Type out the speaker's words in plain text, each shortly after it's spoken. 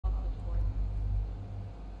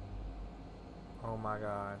Oh my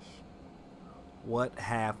gosh. What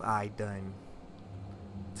have I done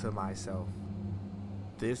to myself?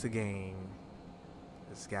 This game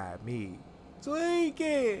has got me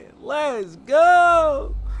tweaking. Let's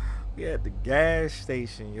go. We at the gas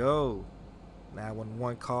station, yo.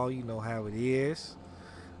 911 call, you know how it is.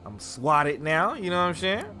 I'm swatted now, you know what I'm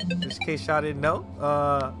saying? Just in case y'all didn't know.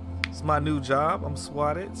 It's my new job. I'm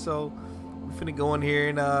swatted. So I'm finna go in here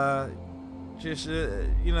and just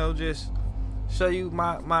you know, just show you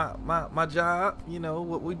my job, you know,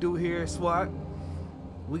 what we do here at SWAT.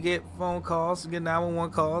 We get phone calls, we get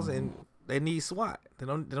 911 calls, and they need SWAT. They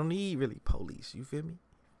don't need really police, you feel me?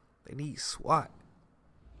 They need SWAT.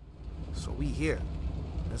 So we here.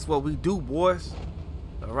 That's what we do, boys.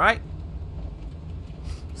 All right?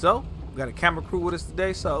 So, we got a camera crew with us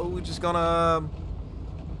today, so we're just gonna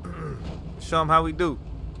show them how we do.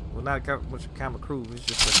 Well, not a camera crew, it's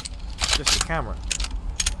just a camera.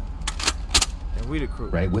 And we the crew.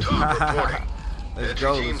 Right with you. Let's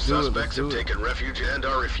go, let's do it, Suspects have taken refuge and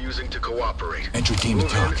are refusing to cooperate. Entry team to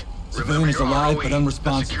talk. Civilian is alive but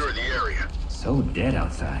unresponsive. Secure the area. So dead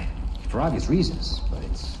outside. For obvious reasons, but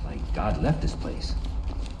it's like God left this place.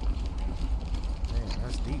 Man,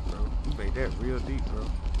 that's deep, bro. You made that real deep, bro.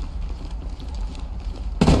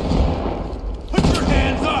 Put your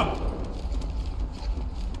hands up!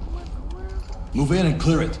 Move in and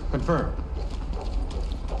clear it. Confirm.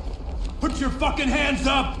 Put your fucking hands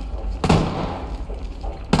up!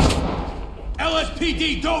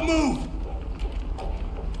 LSPD, don't move!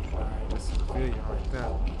 Alright, this is a civilian right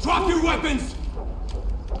there. Drop your weapons!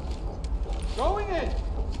 Going in.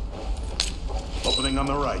 Opening on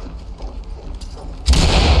the right.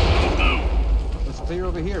 It's clear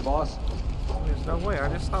over here, boss. There's no way, I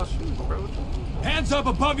just saw shooting, bro. Hands up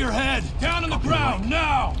above your head! Down on the ground,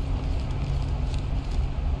 now!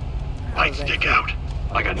 Light stick out.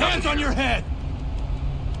 I got Hands on your head!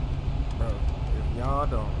 Bro, if y'all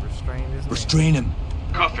don't restrain this man, Restrain him.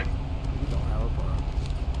 Cuffing. we don't have a problem.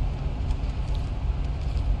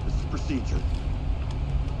 This is procedure.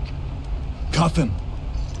 Cuff him.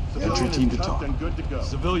 Entry team to talk. And good to go.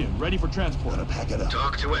 Civilian, ready for transport. Gotta pack it up.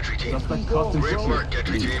 Talk to entry team. Suspect cuffed and Great secure. work,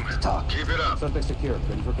 entry team. Talk. Keep it up. Suspect secure.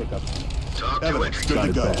 Ready for pickup. Talk to Evidence, entry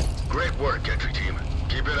good team. to go. Great work, entry team.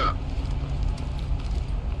 Keep it up.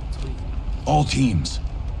 All teams.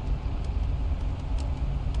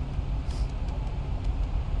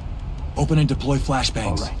 Open and deploy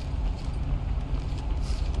flashbangs. All right.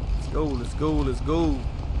 Let's go, let's go, let's go.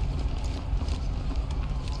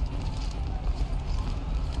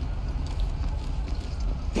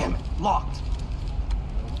 Damn it. Locked.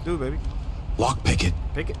 Let's do it, baby. Lock pick it.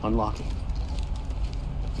 Pick it. Unlocking.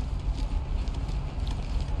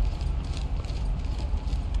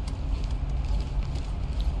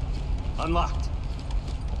 Unlocked.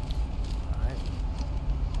 Alright.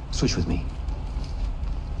 Switch with me.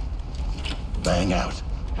 Bang out.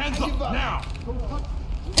 Hands up now!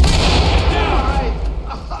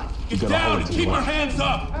 Get gotta down hold and it keep to your the hands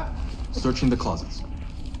up! Searching the closets.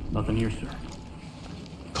 Nothing here, sir.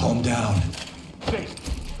 Calm down.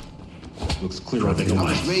 Looks clear out there. I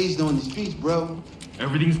was raised on the streets, bro.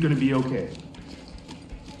 Everything's gonna be okay.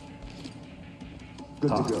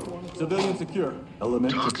 Good to go. Civilian secure.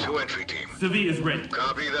 Element Talk to entry team. Civi is ready.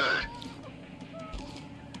 Copy that.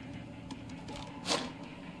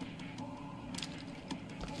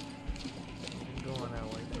 Going that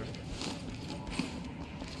way, bro.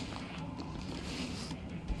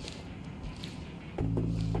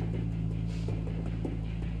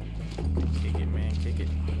 Kick it, man, kick it.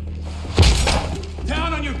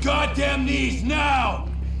 Down on your goddamn knees now!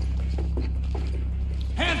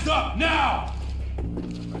 Hands up now!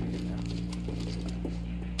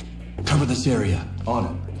 Cover this area. On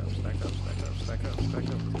it. Stack up, stack up, stack up, stack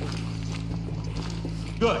up.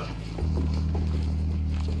 Good.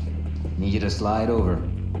 Need you to slide over.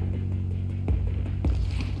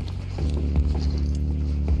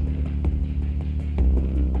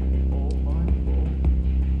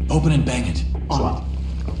 Open and bang it. On it.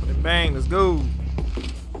 Open and bang, let's go.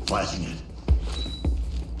 Flashing it.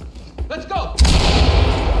 Let's go.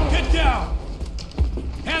 Get down!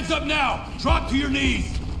 Hands up now! Drop to your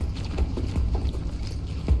knees!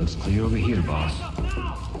 Looks clear over here, boss.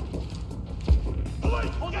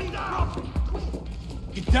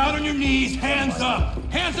 Get down on your knees, hands up!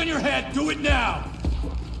 Hands on your head, do it now!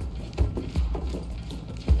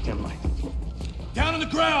 Can't light. Down on the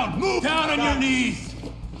ground, move! Down on your knees!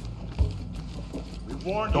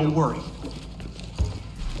 Don't worry.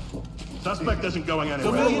 Suspect isn't going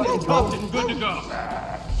anywhere. Civilian cuffed and good to go.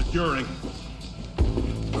 Securing.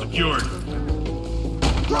 Secured.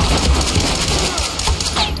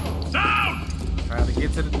 Down!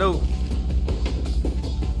 get to the door.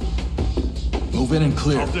 Move in and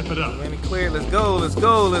clear. I'll zip it up. Man, it clear. Let's go. Let's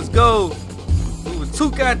go. Let's go. Moving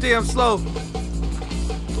too goddamn slow.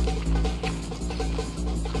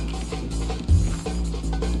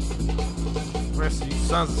 Rest of you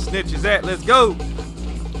sons of snitches at. Let's go.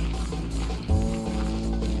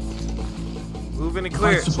 Moving and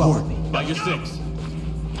clear. Find support. Got your 6.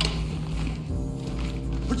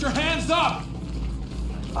 Put your hands up!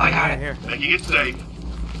 I got In here. Making it safe.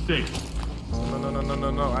 Safe.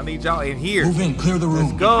 No. I need y'all in here. Move in, clear the room.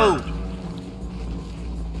 Let's go.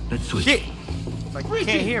 Let's switch. Shit. It's like you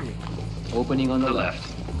can't hear me. Opening on the left.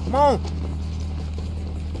 Come on.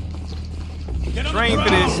 Get on Train the for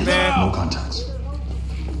this, ground man. No now. contacts.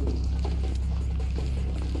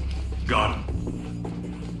 Got him.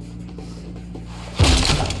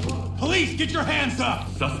 Police, get your hands up!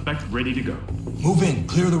 Suspect ready to go. Move in,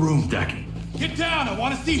 clear the room. Stacking. Get down, I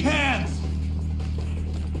want to see hands!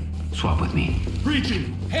 Swap with me.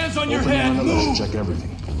 Breaching! Hands on your Opening head, on the left. move! Check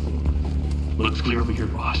everything. Looks clear over here,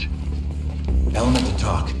 boss. Element to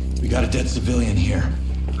talk. We got a dead civilian here.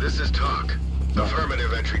 This is talk.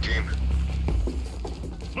 Affirmative, entry team.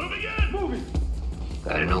 Moving in! Moving!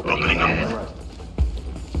 Got an opening ahead.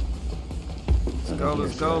 Let's go.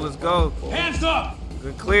 Let's go. Let's go. Hands up!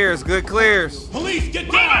 Good clears. Good clears. Police, get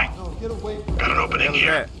down! Got an opening How's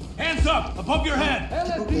here. that? Hands up, above your head!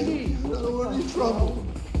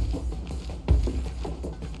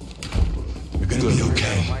 You're gonna be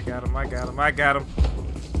okay. I got him. I got him. I got him.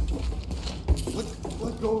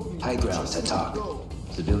 High ground to talk.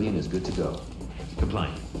 Civilian is good to go.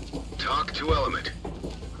 Compliant. Talk to element.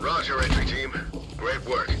 Roger, entry team. Great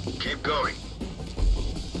work. Keep going.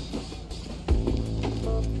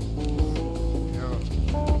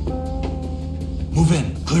 Move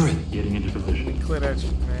in, clear it. Getting into position. Clear that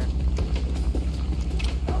shit, man.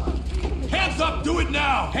 Hands up, do it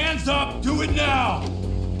now! Hands up, do it now!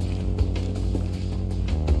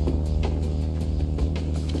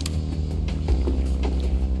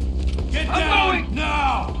 Get down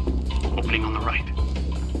now! Opening on the right.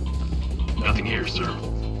 Nothing here, sir.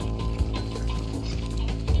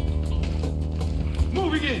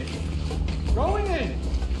 Moving in! Going in!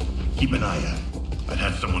 Keep an eye out. I've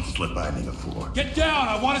had someone slip by me before. Get down,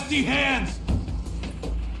 I want to see hands!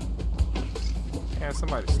 Had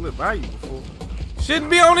somebody slip by you before. Shouldn't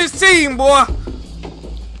be on this team, boy.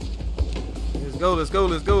 Let's go. Let's go.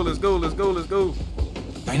 Let's go. Let's go. Let's go. Let's go.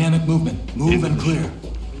 Dynamic movement. Move and clear.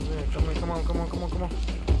 Come on. Come on. Come on. Come on. Come on.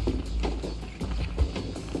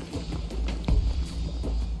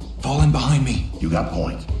 Fall in behind me. You got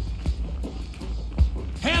point.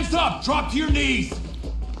 Hands up, drop to your knees!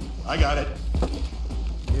 I got it.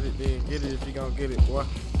 Get it, then. Get it if you gonna get it, boy.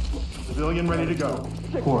 Civilian ready to go.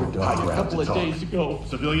 Poor dog. A couple of days to go.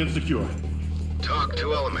 Civilian secure. Talk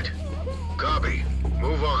to element. Copy.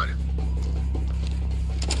 Move on.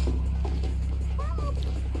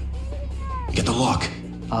 Get the lock.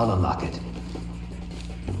 I'll unlock it.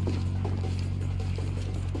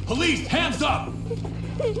 Police, hands up!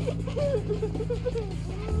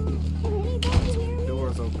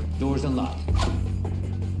 Doors open. Doors unlocked.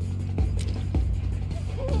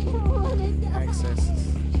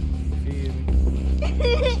 Accesses. Feel me?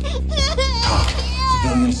 Talk.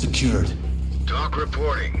 Civilian secured. Talk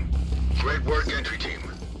reporting. Great work, entry team.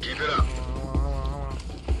 Keep it up. Hold on.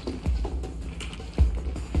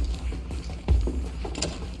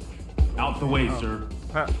 Out the way, sir.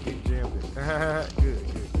 Ha, you jammed it. Good.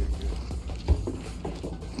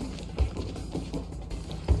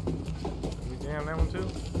 We jammed that one too?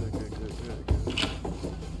 Good.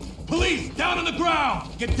 Police, down on the ground!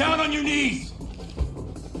 Get down on your knees!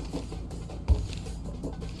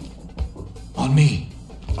 On me.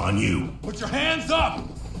 On you. Put your hands up!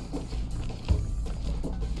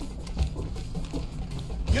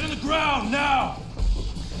 Get on the ground now!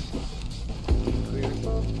 Clear.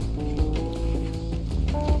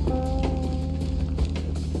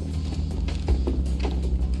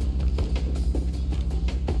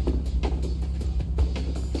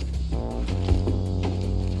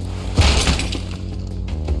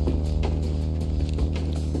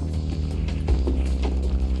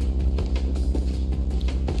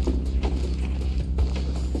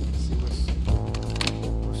 See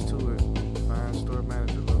what's to it. Find store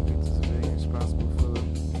manager locates the civilian responsible for the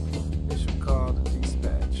initial call to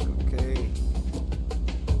dispatch. Okay.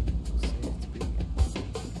 Seems to be.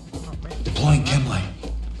 Oh man. Deploying chem light.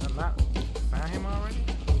 I'm not. Found him already?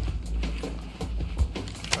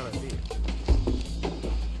 Thought I did.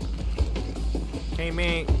 Came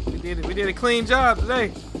in. We did a clean job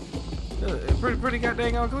today. Pretty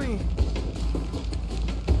goddamn on clean.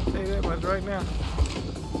 Tell you that much right now.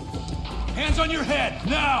 Hands on your head,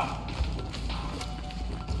 now!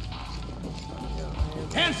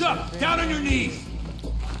 Hands up! Down on your knees!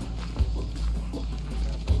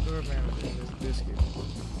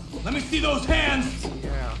 Let me see those hands!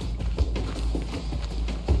 Yeah.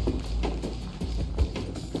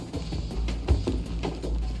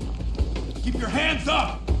 Keep your hands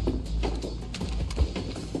up!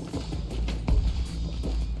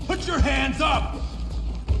 Put your hands up!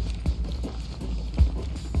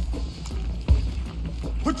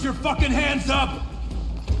 Put your fucking hands up!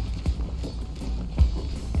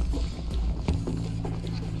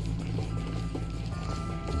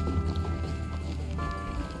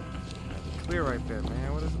 Clear right there,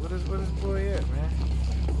 man. What is boy at, man?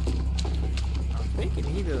 I'm thinking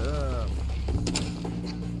he the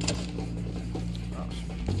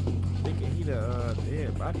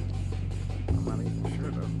dead body. I'm not even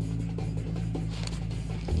sure though.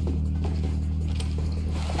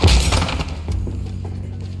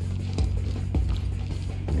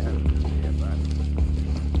 Yeah, dead body.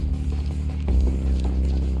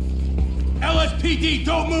 LSPD,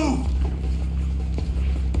 don't move!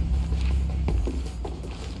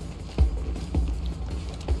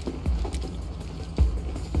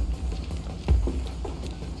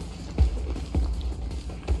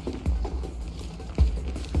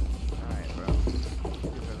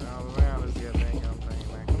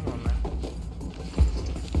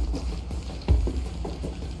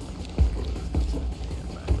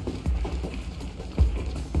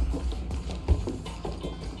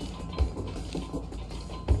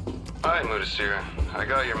 Hi, Mudasir. I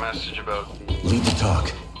got your message about... Lead the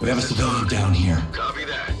talk. We have a civilian down here. Copy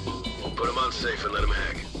that. Put him on safe and let him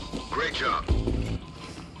hang. Great job.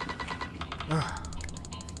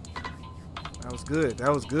 That was good.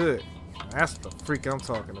 That was good. That's the freak I'm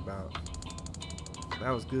talking about. That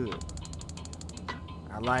was good.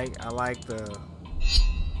 I like the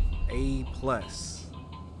A+.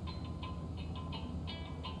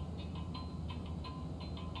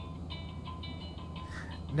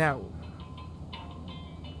 Now,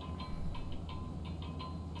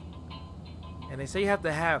 and they say you have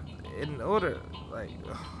to have, in order, like,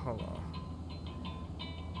 hold on.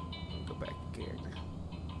 Go back to character.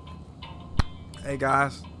 Hey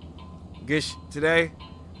guys, Gish today.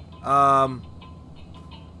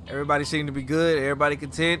 Everybody seemed to be good. Everybody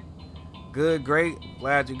content. Good, great.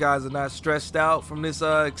 Glad you guys are not stressed out from this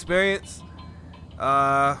experience.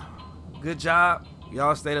 Good job.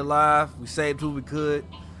 Y'all stayed alive. We saved who we could.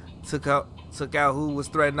 Took out who was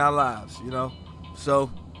threatening our lives, you know.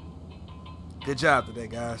 So, good job today,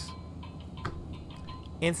 guys.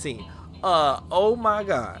 Insane. Oh my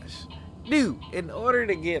gosh. Dude, in order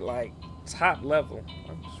to get like top level,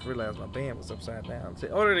 I just realized my band was upside down.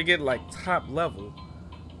 In order to get like top level,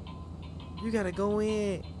 you gotta go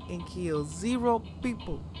in and kill 0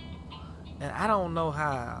 people. And I don't know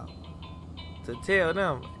how to tell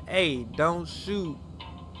them, hey, don't shoot,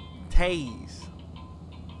 tase.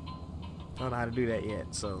 Don't know how to do that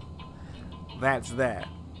yet, so that's that.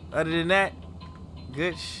 Other than that,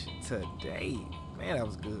 good today. Man, that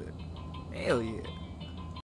was good. Hell yeah.